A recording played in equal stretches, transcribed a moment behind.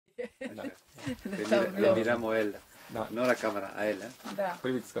Le mirăm a el. Da. Nu la camera, a el. Da.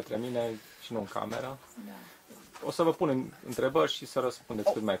 Priviți către mine și nu în camera. Da. O să vă pun întrebări și să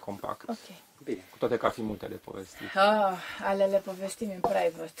răspundeți cât mai compact. Ok. Bine. Cu toate că ar fi multe de povestit. Ale le povestim în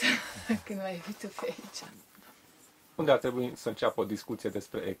private, când mai vii tu pe aici. Unde ar trebui să înceapă o discuție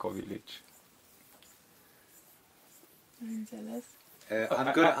despre Ecovillage? Înțeles?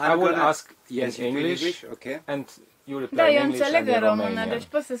 I will ask in English, okay. And you reply da, in eu English înțeleg and în română, Romanian. deci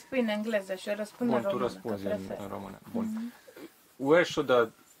poți să spui în engleză și eu răspund în română. Tu răspunzi în română. Bun. Where should a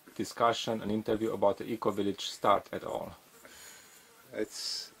discussion, an interview about the Ecovillage start at all?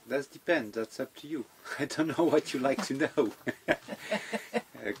 That depends. That's up to you. I don't know what you like to know.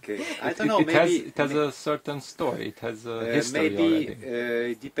 Okay. I don't know. It has a certain story. It has a history maybe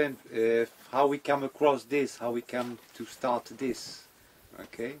already. it depends how we come across this, how we come to start this.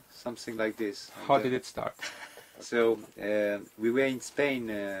 Okay, something like this. How did it start? So we were in Spain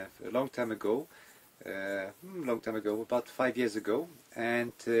a long time ago, about 5 years ago,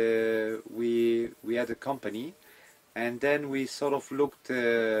 and we had a company, and then we sort of looked.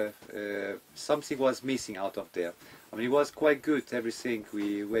 Something was missing out of there. I mean, it was quite good. Everything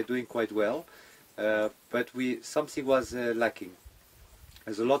we were doing quite well, but something was lacking.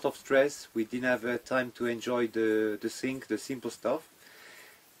 There's a lot of stress. We didn't have time to enjoy the simple stuff.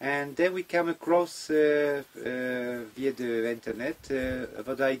 And then we came across via the internet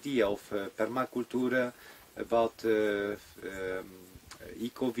about the idea of permaculture, about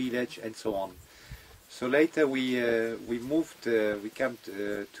Ecovillage and so on. So later we moved, we came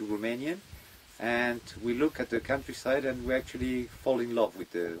to Romania, and we look at the countryside, and we actually fall in love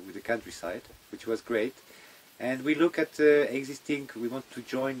with the countryside, which was great. And we look at we want to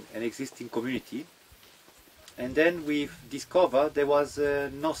join an existing community. And then we discovered there was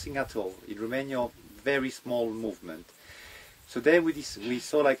nothing at all in Romania, very small movement. So then we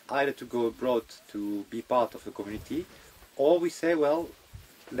saw like either to go abroad to be part of a community, or we say, well,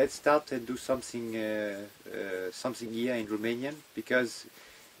 let's start and do something here in Romanian, because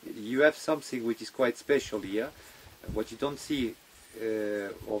you have something which is quite special here, what you don't see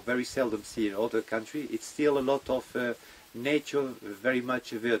or very seldom see in other countries. It's still a lot of nature, very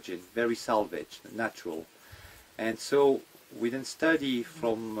much a virgin, very salvage, natural. And so we then study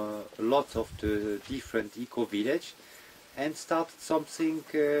from a lot of the different eco-village and started something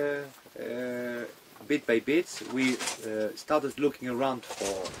bit by bit. We started looking around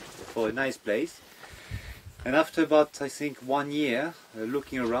for a nice place. And after about, I think, 1 year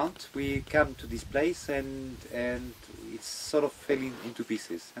looking around, we came to this place, and it's sort of falling into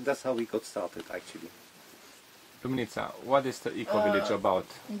pieces. And that's how we got started, actually. Luminita, what is the Ecovillage about?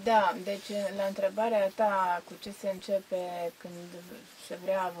 Da, deci la întrebarea ta cu ce se începe când se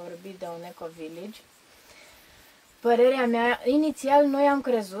vrea vorbi de un Ecovillage, părerea mea, inițial noi am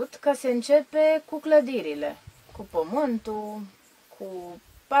crezut că se începe cu clădirile, cu pământul, cu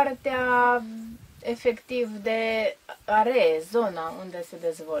partea efectiv de aree, zona unde se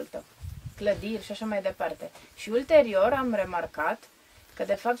dezvoltă, clădiri și așa mai departe. Și ulterior am remarcat că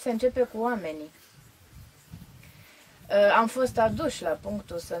de fapt se începe cu oamenii. Am fost aduși la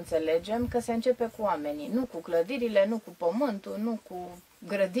punctul să înțelegem că se începe cu oamenii, nu cu clădirile, nu cu pământul, nu cu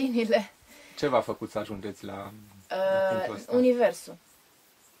grădinile. Ce v-a făcut să ajungeți la punctul ăsta? Universul.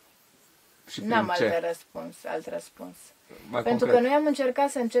 N-am alt răspuns. Pentru că noi am încercat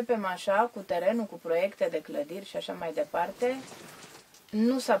să începem așa, cu terenul, cu proiecte de clădiri și așa mai departe.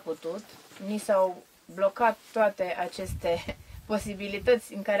 Nu s-a putut, ni s-au blocat toate aceste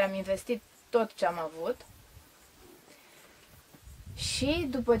posibilități în care am investit tot ce am avut. Și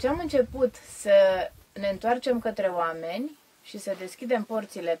după ce am început să ne întoarcem către oameni și să deschidem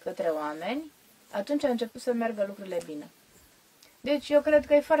porțile către oameni, atunci a început să meargă lucrurile bine. Deci eu cred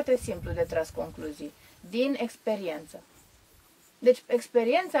că e foarte simplu de tras concluzii, din experiență. Deci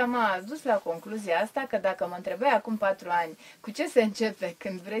experiența m-a dus la concluzia asta, că dacă mă întrebai acum 4 ani cu ce se începe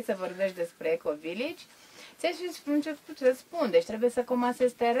când vrei să vorbești despre Ecovillage, ți-aș fi început să spun, deci trebuie să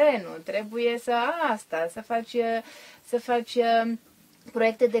comasezi terenul, trebuie să faci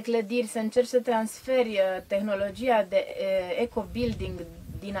proiecte de clădiri, să încerci să transferi tehnologia de eco-building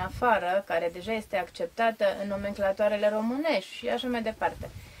din afară, care deja este acceptată în nomenclatoarele românești și așa mai departe.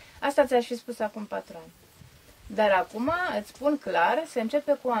 Asta ți-aș fi spus acum 4 ani. Dar acum îți spun clar, se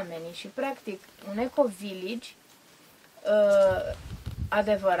începe cu oamenii și practic un eco-village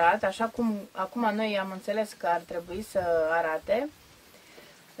adevărat, așa cum acum noi am înțeles că ar trebui să arate,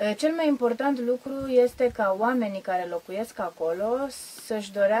 cel mai important lucru este ca oamenii care locuiesc acolo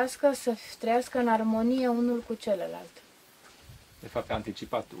să-și dorească să trăiască în armonie unul cu celălalt. De fapt, a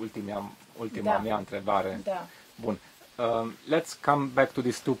anticipat ultima mea întrebare. Da. Bun. let's come back to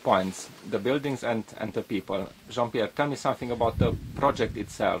these 2 points, the buildings and the people. Jean-Pierre, tell me something about the project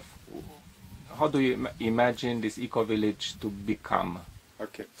itself. How do you imagine this eco-village to become?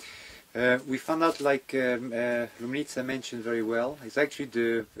 Okay. We found out, like Luminita mentioned very well, it's actually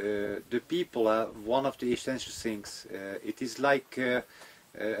the people are one of the essential things. It is like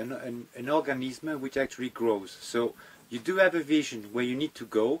an organism which actually grows. So you do have a vision where you need to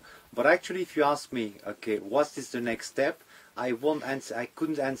go, but actually if you ask me, okay, what is the next step, I won't answer, I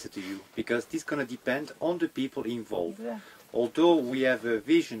couldn't answer to you, because this is going to depend on the people involved. Yeah. Although we have a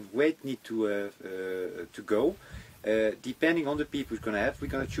vision where it needs to go, depending on the people we're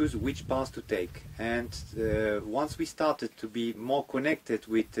going to choose which path to take. And once we started to be more connected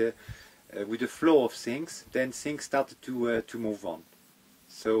with the flow of things, then things started to move on.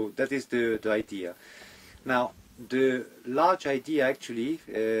 So that is the idea. Now, the large idea actually,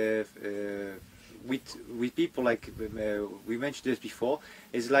 with people like we mentioned this before,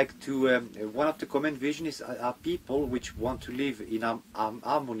 is like to one of the common vision is are people which want to live in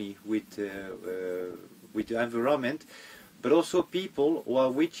harmony with the environment, but also people who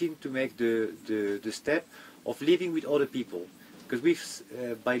are wishing to make the step of living with other people. Because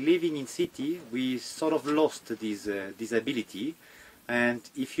by living in city, we sort of lost this ability. And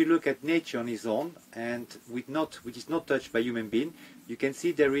if you look at nature on its own, and which is not touched by human being, you can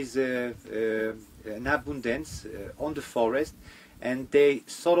see there is an abundance on the forest, and they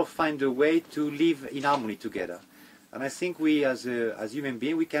sort of find a way to live in harmony together. And I think we, as human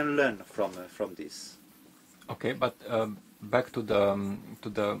beings, we can learn from this. Okay, but back to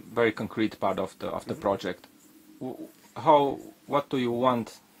the very concrete part of the project. What do you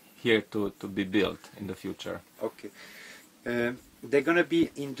want here to be built in the future? Okay. They're going to be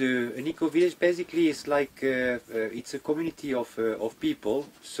in an eco-village. Basically, it's like it's a community of people.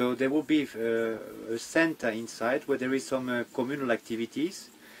 So there will be a center inside where there is some communal activities,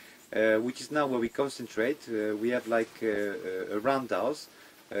 which is now where we concentrate. We have like a roundhouse,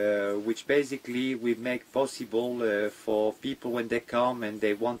 which basically we make possible for people when they come and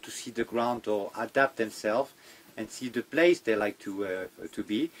they want to see the ground or adapt themselves and see the place they like to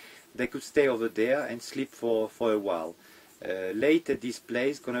be. They could stay over there and sleep for a while. Later, this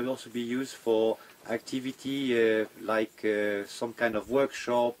place is going to also be used for activity like some kind of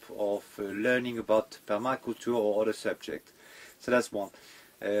workshop of learning about permaculture or other subject. So that's one.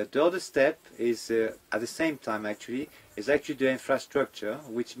 The other step is at the same time actually the infrastructure,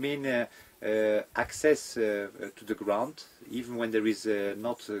 which means access to the ground even when there is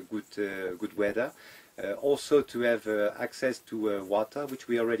not good weather. Also to have access to water, which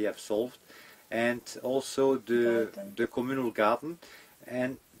we already have solved. And also the communal garden.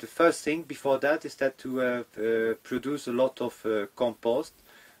 And the first thing before that is that to produce a lot of compost,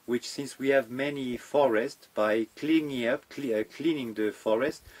 which since we have many forests, by cleaning the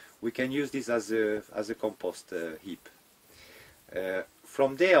forest, we can use this as a compost heap.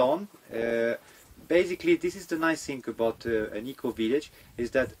 From there on, basically this is the nice thing about an eco-village,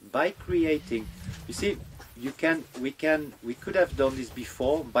 is that by creating, you see, we could have done this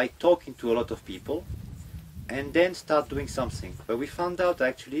before by talking to a lot of people and then start doing something. But we found out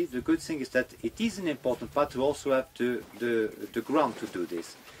actually the good thing is that it is an important part to also have the ground to do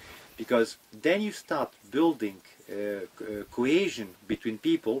this. Because then you start building cohesion between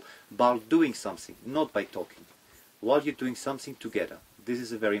people by doing something, not by talking. While you're doing something together. This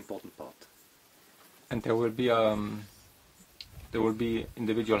is a very important part. And there will be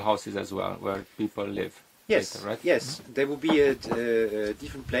individual houses as well where people live. Yes, later, right? yes. Mm-hmm. There will be a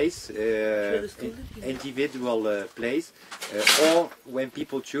different place, individual place, or when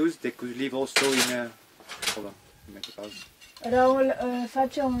people choose, they could live also in a... Hold on, make a pause. Raul,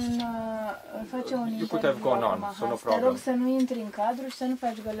 face un You could have gone on, so no problem. Te rog să nu intri în cadru și să nu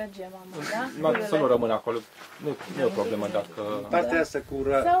faci gălăgie, mamă, da? Să nu rămân acolo, nu e o problemă dacă... Partea asta cu...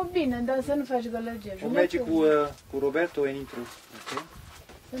 Sau bine, dar să nu faci gălăgie. O merge cu Roberto and intru. Okay?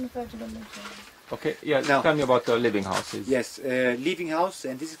 Să nu faci gălăgie. Okay, yeah, now, tell me about the living houses. Yes, living house,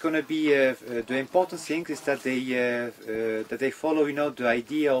 and this is going to be the important thing is that they follow, you know, the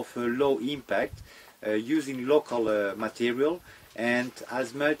idea of low impact, using local material and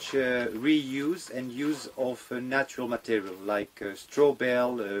as much reuse and use of natural material like straw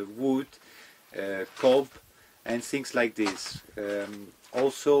bale, wood, cob, and things like this.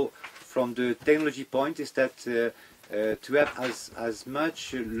 Also, from the technology point, is that to have as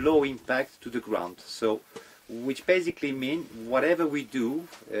much low impact to the ground. So, which basically means whatever we do,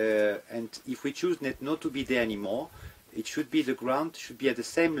 and if we choose not to be there anymore, it should be the ground should be at the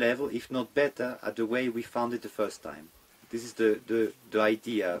same level, if not better, at the way we found it the first time. This is the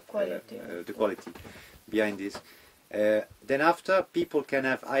idea, the quality behind this. Then after, people can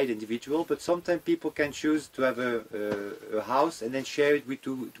have either individual, but sometimes people can choose to have a house and then share it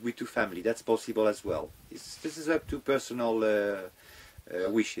with two family. That's possible as well. This is up to personal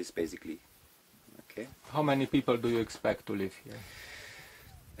wishes, basically. Okay. How many people do you expect to live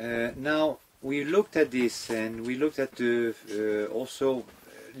here? Now, we looked at this, and we looked at also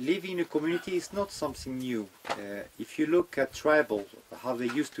living in a community is not something new. If you look at tribal, how they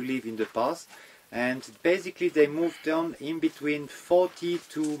used to live in the past, and basically they moved down in between 40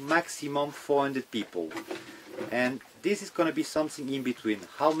 to maximum 400 people. And this is going to be something in between.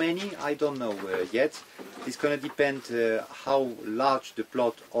 How many? I don't know yet. It's going to depend how large the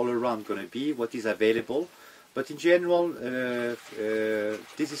plot all around going to be, what is available. But in general,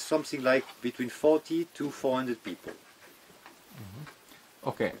 this is something like between 40 to 400 people. Mm-hmm.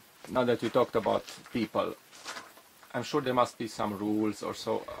 Okay, now that you talked about people, I'm sure there must be some rules or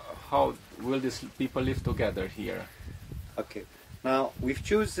so. How will these people live together here? Okay, now we've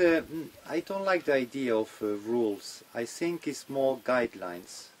chosen, I don't like the idea of rules. I think it's more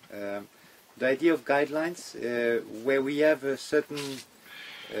guidelines. The idea of guidelines where we have a certain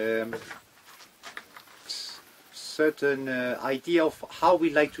idea of how we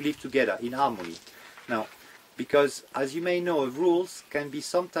like to live together in harmony. Now, because as you may know, rules can be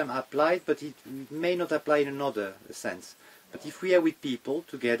sometimes applied, but it may not apply in another sense. But if we are with people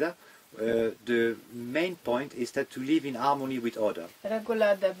together, the main point is that to live in harmony with others.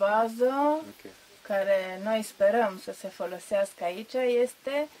 Regula de bază care noi sperăm să se folosească aici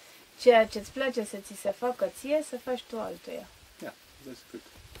este ceea ce îți place să ți se facă ție, să faci tu altuia. Yeah, that's good.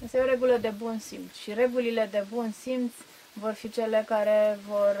 Asta e o regulă de bun simț și regulile de bun simț vor fi cele care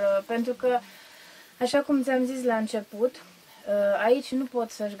vor... Pentru că, așa cum ți-am zis la început, aici nu pot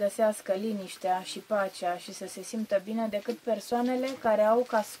să-și găsească liniștea și pacea și să se simtă bine decât persoanele care au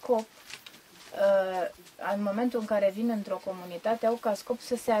ca scop, în momentul în care vin într-o comunitate, au ca scop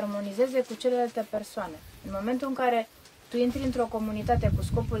să se armonizeze cu celelalte persoane. În momentul în care tu intri într-o comunitate cu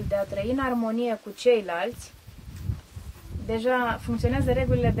scopul de a trăi în armonie cu ceilalți, deja funcționează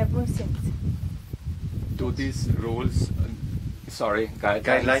regulile de bun simț. Do these rules,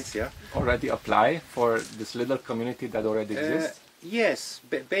 guidelines Yeah, already apply for this little community that already exists? Yes,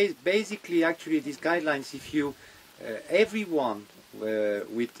 basically, actually, these guidelines, if you, everyone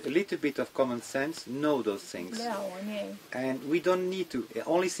with a little bit of common sense know those things. Da, oamenii. And we don't need to,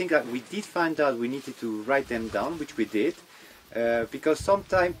 only thing that we did find out, we needed to write them down, which we did, because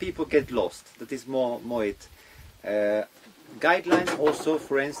sometimes people get lost. That is more it. Guidelines also,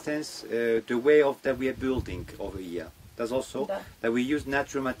 for instance, the way of that we are building over here. That's also that we use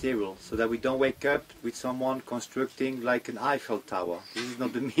natural material, so that we don't wake up with someone constructing like an Eiffel Tower. This is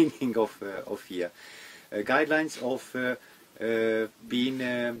not the meaning of here. Guidelines of being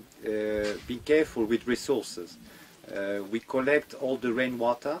careful with resources. We collect all the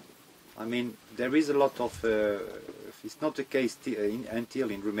rainwater. I mean, there is a lot of. It's not the case until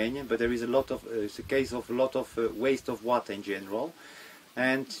in Romania, but there is a lot of. It's a case of a lot of waste of water in general.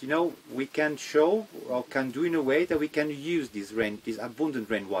 And you know, we can show or can do in a way that we can use this abundant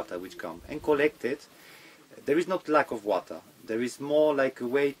rainwater which come and collect it. There is not lack of water. There is more like a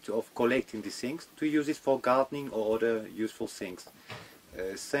way of collecting these things to use it for gardening or other useful things.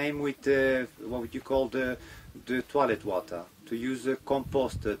 Same with what would you call the toilet water, to use a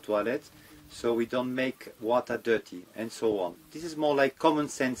compost toilet, so we don't make water dirty and so on. This is more like common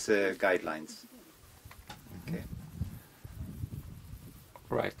sense guidelines. Okay.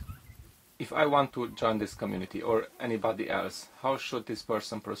 Right. If I want to join this community or anybody else, how should this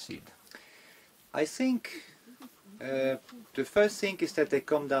person proceed? I think the first thing is that they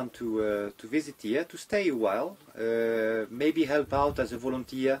come down to visit here, to stay a while, maybe help out as a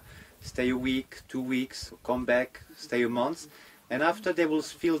volunteer, stay a week, 2 weeks, come back, stay a month, and after they will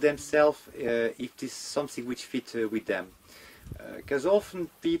feel themselves if this is something which fits with them. Because often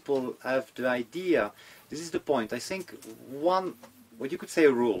people have the idea, this is the point, I think what you could say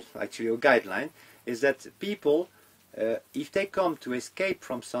a rule, actually, a guideline, is that people, if they come to escape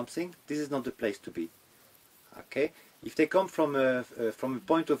from something, this is not the place to be. Okay? If they come from a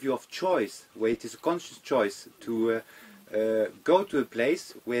point of view of choice, where it is a conscious choice to go to a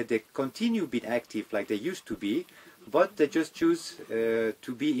place where they continue being active like they used to be, but they just choose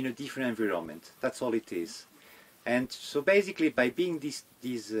to be in a different environment. That's all it is. And so basically, by being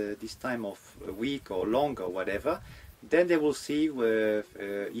this time of a week or longer, or whatever, then they will see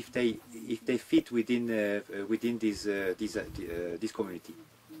if they fit within this community.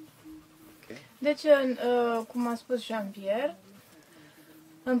 Okay. Deci, cum a spus Jean-Pierre,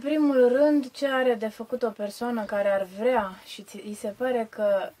 în primul rând, ce are de făcut o persoană care ar vrea și îi se pare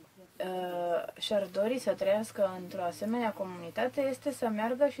că și-ar dori să trăiască într-o asemenea comunitate este să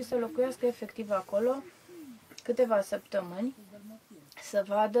meargă și să locuiască efectiv acolo câteva săptămâni, să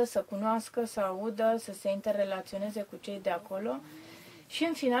vadă, să cunoască, să audă, să se interrelaționeze cu cei de acolo și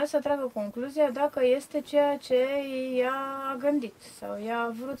în final să tragă concluzia dacă este ceea ce i-a gândit sau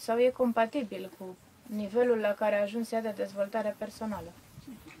i-a vrut sau e compatibil cu nivelul la care a ajuns ea de dezvoltare personală.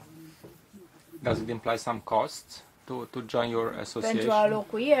 Does it imply some costs to join your association? Pentru a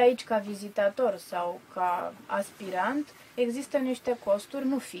locui aici ca vizitator sau ca aspirant există niște costuri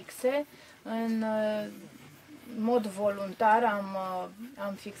nu fixe. În mod voluntar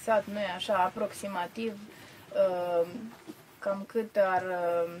am fixat noi așa aproximativ cam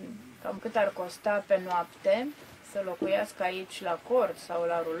cât ar costa pe noapte să locuiască aici la cort sau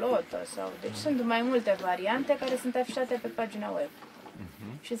la rulotă. Deci sunt mai multe variante care sunt afișate pe pagina web.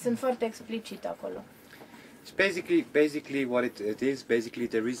 Și sunt foarte explicit acolo. It's basically what it is. Basically,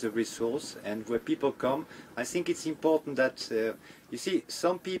 there is a resource, and where people come, I think it's important that you see,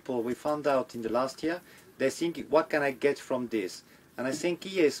 some people we found out in the last year, they think, what can I get from this? And I think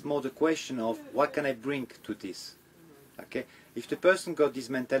here is more the question of what can I bring to this? Okay, if the person got this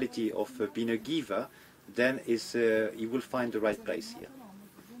mentality of being a giver, then he will find the right place here.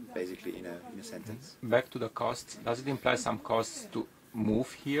 Basically, in a sentence. Back to the costs. Does it imply some costs to move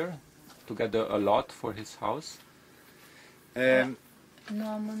here? To get a lot for his house? Nu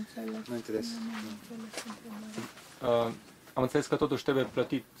am înțeles. Nu înțeles. Am înțeles că totuși trebuie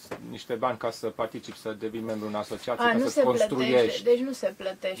plătit niște bani ca să participi, să devii membru în asociație, A, ca nu să se construiești. plătește, deci nu se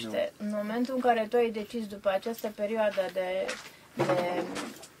plătește. În momentul în care tu ai decis după această perioadă de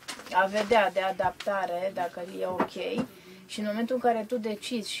a vedea de adaptare, dacă e ok, și în momentul în care tu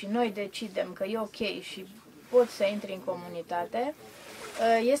decizi și noi decidem că e ok și poți să intri în comunitate,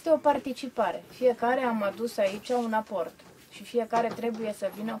 este o participare. Fiecare am adus aici un aport și fiecare trebuie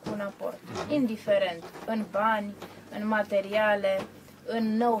să vină cu un aport, indiferent în bani, în materiale,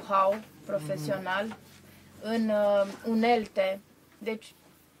 în know-how profesional, în unelte. Deci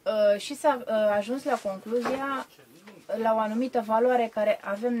și s-a ajuns la concluzia la o anumită valoare care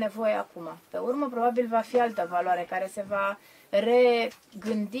avem nevoie acum. Pe urmă, probabil va fi altă valoare care se va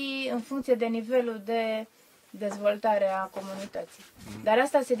regândi în funcție de nivelul de dezvoltare a comunității. Dar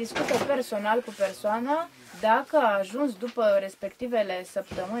asta se discută personal cu persoana, dacă a ajuns după respectivele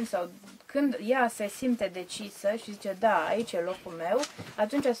săptămâni sau când ea se simte decisă și zice, da, aici e locul meu,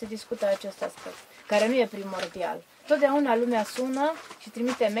 atunci se discută acest aspect, care nu e primordial. Totdeauna lumea sună și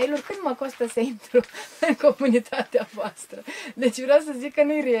trimite mail-uri, cât mă costă să intru în comunitatea voastră. Deci vreau să zic că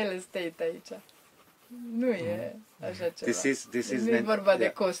nu e real estate aici. Nu e așa ceva. Nu e vorba de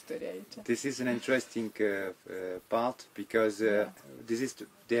costuri aici. This is an interesting part because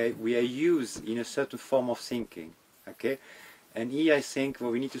we are used in a certain form of thinking, okay? And here I think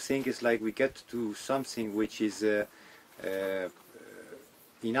what we need to think is like we get to something which is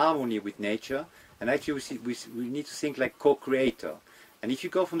in harmony with nature, and actually we need to think like co-creator. And if you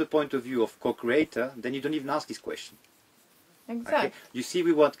go from the point of view of co-creator, then you don't even ask this question. Exact. Okay? You see,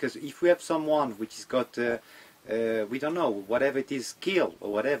 we want, because if we have someone which has got, we don't know, whatever it is, skill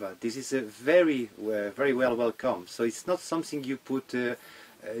or whatever, this is a very well welcome. So it's not something you put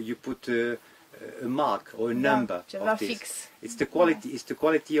a mark or a number of this. Fix. It's the quality. It's the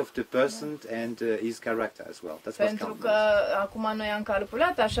quality of the person and his character as well. That's what Pentru counts. că acum noi am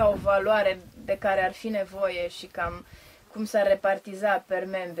calculat așa o valoare de care ar fi nevoie și cam cum s-ar repartiza per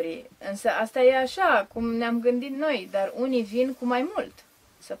membri. Însă asta e așa, cum ne-am gândit noi, dar unii vin cu mai mult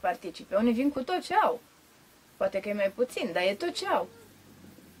să participe, unii vin cu tot ce au. Poate că e mai puțin, dar e tot ce au.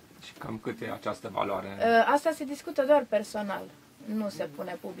 Și cam cât e această valoare? Asta se discută doar personal. Nu se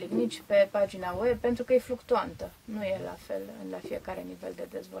pune public nici pe pagina web, pentru că e fluctuantă. Nu e la fel la fiecare nivel de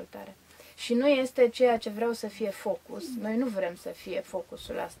dezvoltare. Și nu este ceea ce vreau să fie focus. Noi nu vrem să fie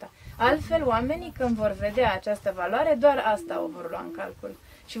focusul asta. Altfel, oamenii, când vor vedea această valoare, doar asta o vor lua în calcul.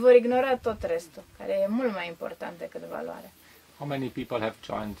 Și vor ignora tot restul, care e mult mai important decât valoare. How many people have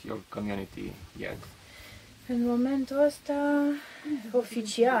joined your community yet? În momentul ăsta,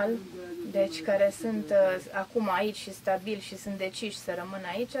 oficial, deci care sunt acum aici și stabil și sunt deciși să rămână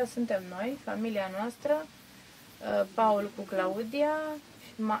aici, suntem noi, familia noastră, Paul cu Claudia,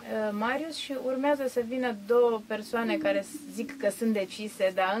 Marius, și urmează să vină două persoane care zic că sunt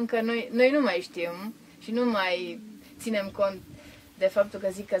decise, dar încă noi nu mai știm și nu mai ținem cont de faptul că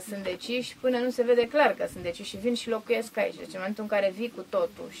zic că sunt deciși până nu se vede clar că sunt deciși și vin și locuiesc aici. Deci în momentul în care vii cu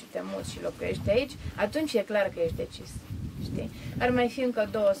totul și te muți și locuiești aici, atunci e clar că ești decis. Știi? Ar mai fi încă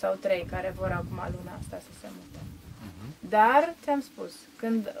 2 sau 3 care vor acum luna asta să se mute. Dar, ți-am spus,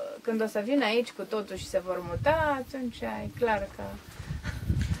 când o să vin aici cu totul și se vor muta, atunci e clar că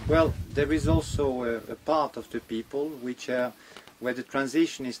Well, there is also a part of the people where the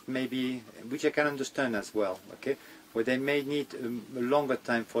transition is maybe, which I can understand as well, okay? Where they may need a longer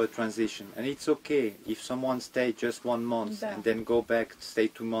time for a transition, and it's okay if someone stays just 1 month and then go back, stay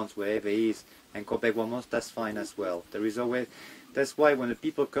 2 months wherever he is, and go back 1 month. That's fine as well. There is always. That's why when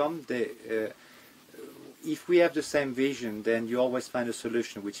the people come, if we have the same vision, then you always find a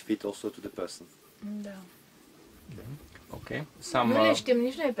solution which fits also to the person. Da. Okay. Nu le știm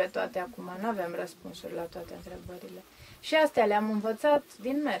nici noi pe toate acum, nu avem răspunsuri la toate întrebările. Și astea le-am învățat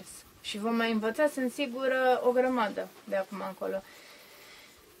din mers. Și vom mai învăța, sunt sigură, o grămadă de acum încolo.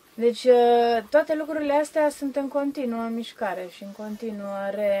 Deci toate lucrurile astea sunt în continuă mișcare și în continuă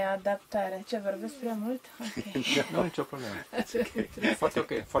readaptare. Ce, vorbesc prea mult? Okay. Nu, nicio problemă. Foarte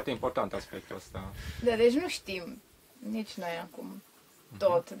ok, foarte important aspectul ăsta. Da, deci nu știm nici noi acum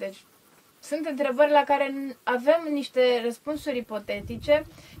tot. Deci sunt întrebări la care avem niște răspunsuri ipotetice,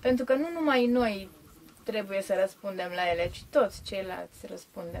 pentru că nu numai noi trebuie să răspundem la ele, ci toți ceilalți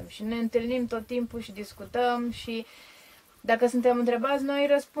răspundem. Și ne întâlnim tot timpul și discutăm și dacă suntem întrebați, noi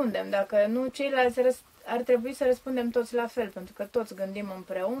răspundem. Dacă nu, ceilalți ar trebui să răspundem toți la fel, pentru că toți gândim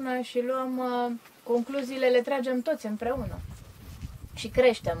împreună și luăm concluziile, le tragem toți împreună și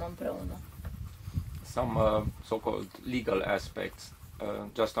creștem împreună. Some so-called legal aspects,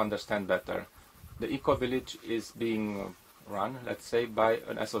 just to understand better. The Ecovillage is being run, let's say, by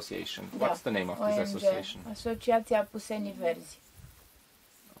an association. Da. What's the name of this association? Asociația Apusenii Verzi.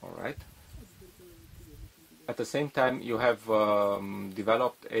 All right. At the same time, you have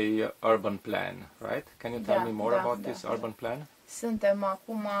developed a urban plan, right? Can you tell me more about this urban plan? Suntem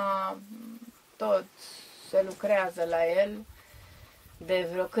acum, tot se lucrează la el de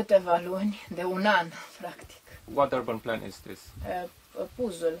vreo câteva luni, de 1 an, practic. What urban plan is this?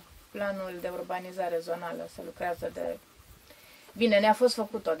 PUZ-ul, planul de urbanizare zonală, se lucrează de... Bine, ne-a fost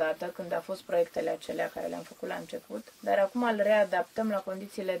făcut odată, când a fost proiectele acelea care le-am făcut la început, dar acum îl readaptăm la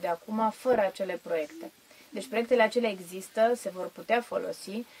condițiile de acum, fără acele proiecte. Deci proiectele acelea există, se vor putea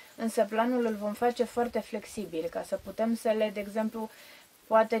folosi, însă planul îl vom face foarte flexibil, ca să putem să le, de exemplu,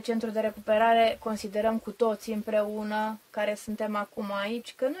 poate centrul de recuperare considerăm cu toții împreună, care suntem acum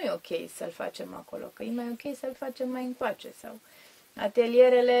aici, că nu e ok să-l facem acolo, că e mai ok să-l facem mai încoace. Sau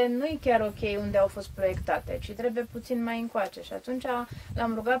atelierele nu e chiar ok unde au fost proiectate, ci trebuie puțin mai încoace. Și atunci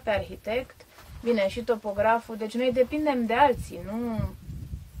l-am rugat pe arhitect, bine, și topograful, deci noi depindem de alții,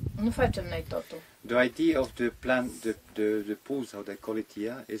 nu facem noi totul. The idea of the plan, the pools, how they call it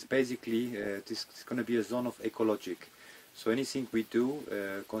here, is basically this is going to be a zone of ecologic. So anything we do,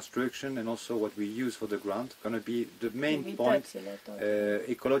 construction and also what we use for the ground, going to be the main point,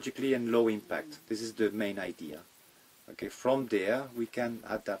 ecologically and low impact. This is the main idea. Okay, from there we can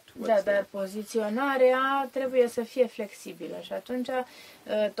adapt. Da, dar poziționarea trebuie să fie flexibilă și atunci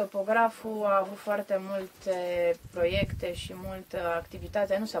topograful a avut foarte multe proiecte și multă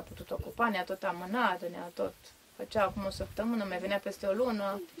activitate, nu s-a putut ocupa, ne-a tot amânat, ne-a tot făcea acum o săptămână, mai venea peste o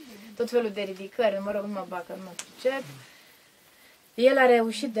lună, tot felul de ridicări, mă rog, nu mă bag, nu mă pricep. El a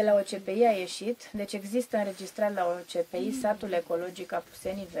reușit, de la OCPI a ieșit, deci există înregistrat la OCPI satul ecologic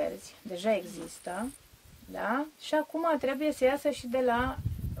Apusenii Verzi, deja există. Da? Și acum trebuie să iasă și de la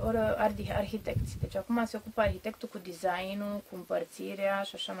arhitecți. Deci acum se ocupă arhitectul cu designul, cu împărțirea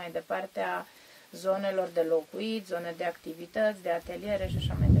și așa mai departe a zonelor de locuit, zone de activități, de ateliere și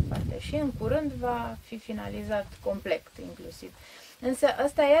așa mai departe. Și în curând va fi finalizat complet, inclusiv. Însă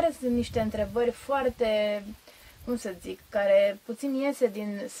astea iarăși sunt niște întrebări foarte, cum să zic, care puțin iese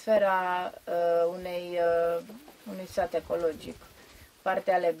din sfera unui sat ecologic.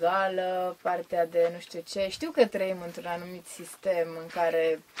 Partea legală, partea de nu știu ce. Știu că trăim într-un anumit sistem în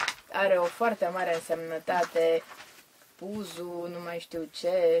care are o foarte mare însemnătate, PUZ-ul, nu mai știu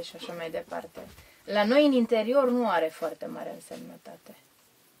ce și așa mai departe. La noi în interior nu are foarte mare însemnătate.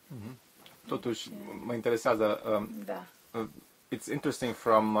 Totuși, mă interesează, da. It's interesting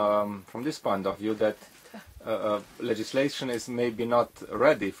from this point of view that legislation is maybe not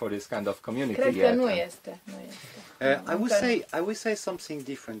ready for this kind of community Cred yet. Că nu este. I would say something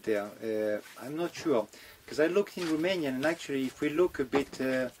different there. I'm not sure, because I looked in Romanian, and actually, if we look a bit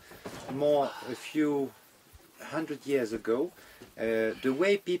more, a few 100 years ago, the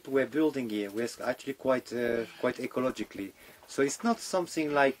way people were building here was actually quite ecologically. So it's not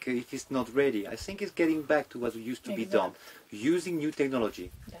something like it is not ready. I think it's getting back to what used to be done, using new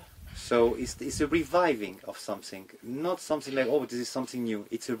technology. Da. So it's a reviving of something, not something like, oh, this is something new.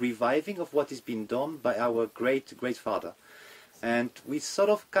 It's a reviving of what has been done by our great-father. And we sort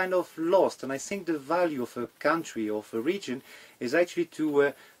of kind of lost, and I think the value of a country, of a region, is actually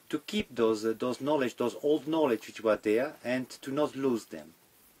to keep those knowledge, those old knowledge which were there, and to not lose them.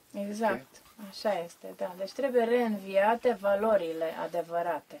 Exact, așa este, da. Deci trebuie reînviate valorile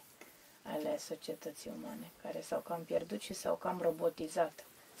adevărate ale societății umane, care s-au cam pierdut și s-au cam robotizat,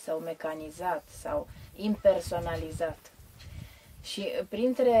 s-au mecanizat, s-au impersonalizat. Și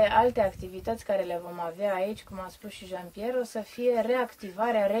printre alte activități care le vom avea aici, cum a spus și Jean-Pierre, o să fie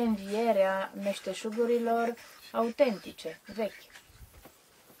reactivarea, reînvierea meșteșugurilor autentice, vechi,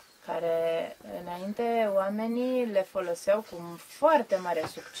 care înainte oamenii le foloseau cu foarte mare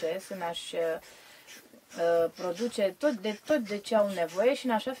succes în a-și produce tot de ce au nevoie și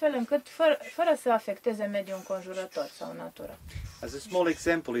în așa fel încât fără să afecteze mediul înconjurător sau natura. As a small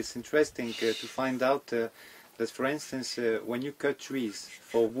example, it's interesting to find out that, for instance, when you cut trees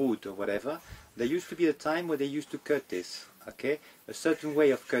for wood or whatever, there used to be a time where they used to cut this, okay, a certain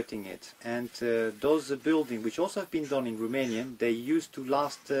way of cutting it, and those buildings, which also have been done in Romania, they used to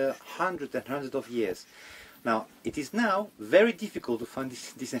last hundreds and hundreds of years. Now, it is now very difficult to find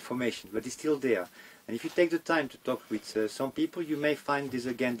this information, but it's still there. And if you take the time to talk with some people, you may find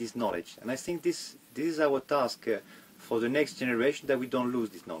this knowledge. And I think this is our task for the next generation, that we don't lose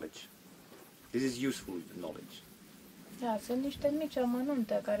this knowledge. This is useful knowledge. Da, sunt niște mici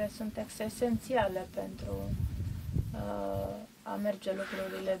amănunte care sunt esențiale pentru a merge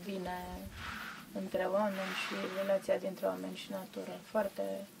lucrurile bine între oameni și relația dintre oameni și natură. Foarte,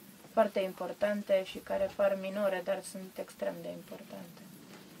 foarte importante și care par minore, dar sunt extrem de importante.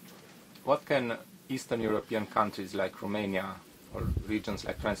 What can Eastern European countries like Romania or regions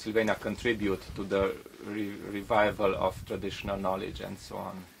like Transylvania contribute to the revival of traditional knowledge and so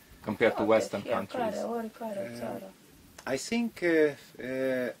on, compared to Western countries? Oricare țară. I think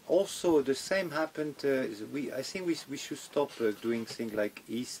also the same happened. I think we should stop doing things like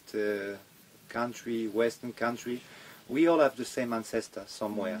East country, Western country. We all have the same ancestor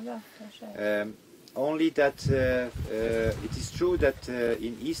somewhere. Only that it is true that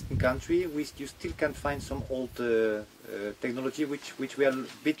in Eastern country you still can find some old technology which we are a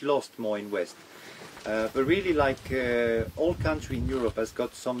bit lost more in West. But really, like all country in Europe has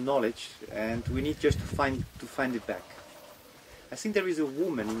got some knowledge, and we need just to find it back. I think there is a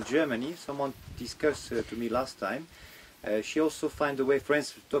woman in Germany. Someone discussed to me last time. She also find a way. For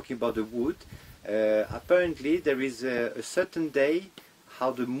instance, talking about the wood. Apparently, there is a certain day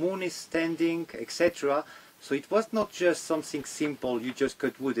how the moon is standing, etc. So it was not just something simple. You just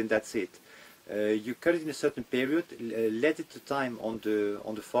cut wood and that's it. You cut it in a certain period, let it to time on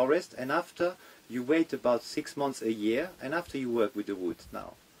the forest, and after you wait about 6 months, a year, and after you work with the wood.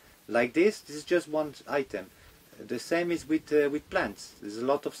 Now, like this is just one item. The same is with plants. There's a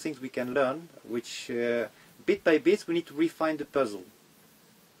lot of things we can learn, which bit by bit we need to refine the puzzle.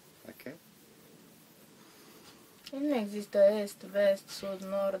 Okay. Nu există est, vest, sud,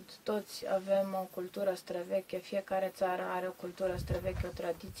 nord, toți avem o cultură străveche, fiecare țară are o cultură străveche, o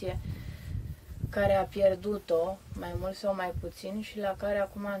tradiție care a pierdut-o, mai mult sau mai puțin, și la care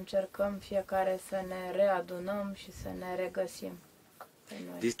acum încercăm fiecare să ne readunăm și să ne regăsim.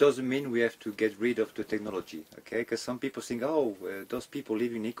 This doesn't mean we have to get rid of the technology, okay? Because some people think, oh, those people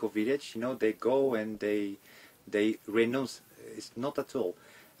live in Ecovillage, you know, they go and they renounce. It's not at all.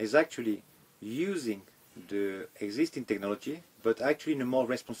 It's actually using the existing technology, but actually in a more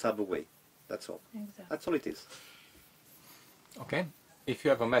responsible way. That's all. Exactly. That's all it is. Okay. If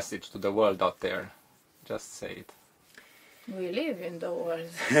you have a message to the world out there, just say it. We live in the world.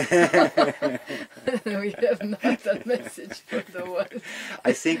 We have not a message for the world.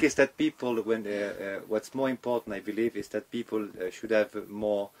 I think it's that people, what's more important, I believe, is that people should have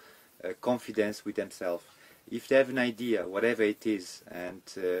more confidence with themselves. If they have an idea, whatever it is, and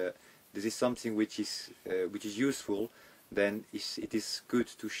this is something which is useful, then it is good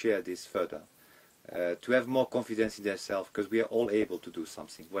to share this further. To have more confidence in themselves, because we are all able to do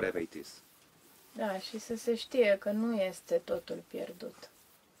something, whatever it is. Da, și să se știe că nu este totul pierdut.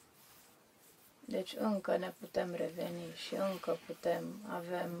 Deci încă ne putem reveni și încă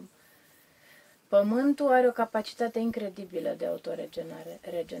avem... Pământul are o capacitate incredibilă de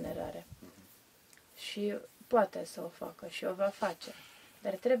autoregenerare. Și poate să o facă și o va face.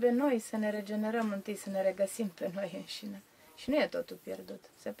 Dar trebuie noi să ne regenerăm întâi, să ne regăsim pe noi înșine. Și nu e totul pierdut.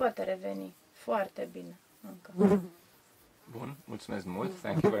 Se poate reveni foarte bine încă. Bun, mulțumesc mult.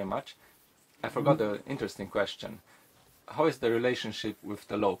 Thank you very much. I forgot the interesting question. How is the relationship with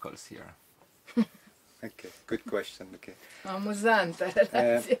the locals here? Okay, good question. Okay. Amuzantă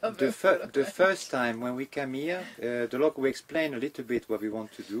relația. The first time when we came here, the local explained a little bit what we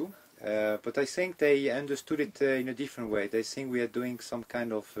want to do, but I think they understood it in a different way. They think we are doing some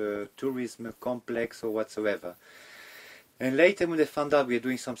kind of tourism complex or whatsoever. And later, when they found out we were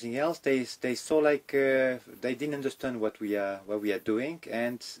doing something else, they saw like they didn't understand what we are doing,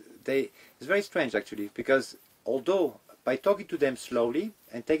 and it's very strange actually, because although by talking to them slowly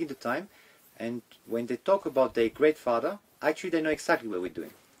and taking the time, and when they talk about their great father, actually they know exactly what we're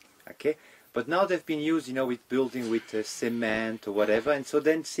doing. Okay, but now they've been used, you know, with building with cement or whatever, and so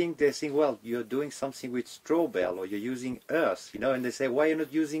then they think, well, you're doing something with straw bale, or you're using earth, you know, and they say, why are you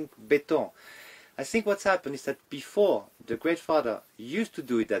not using beton? I think what's happened is that before the great father used to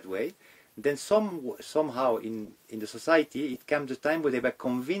do it that way, then somehow in the society it came the time where they were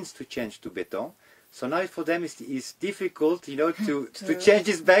convinced to change to beton. So now for them it's difficult, you know, to change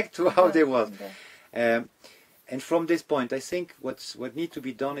this back to how they was. And from this point, I think what needs to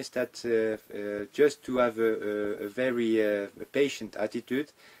be done is that just to have a very patient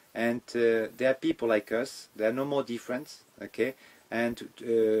attitude, and there are people like us. There are no more difference, okay, and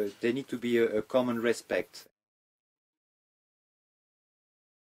there need to be a common respect.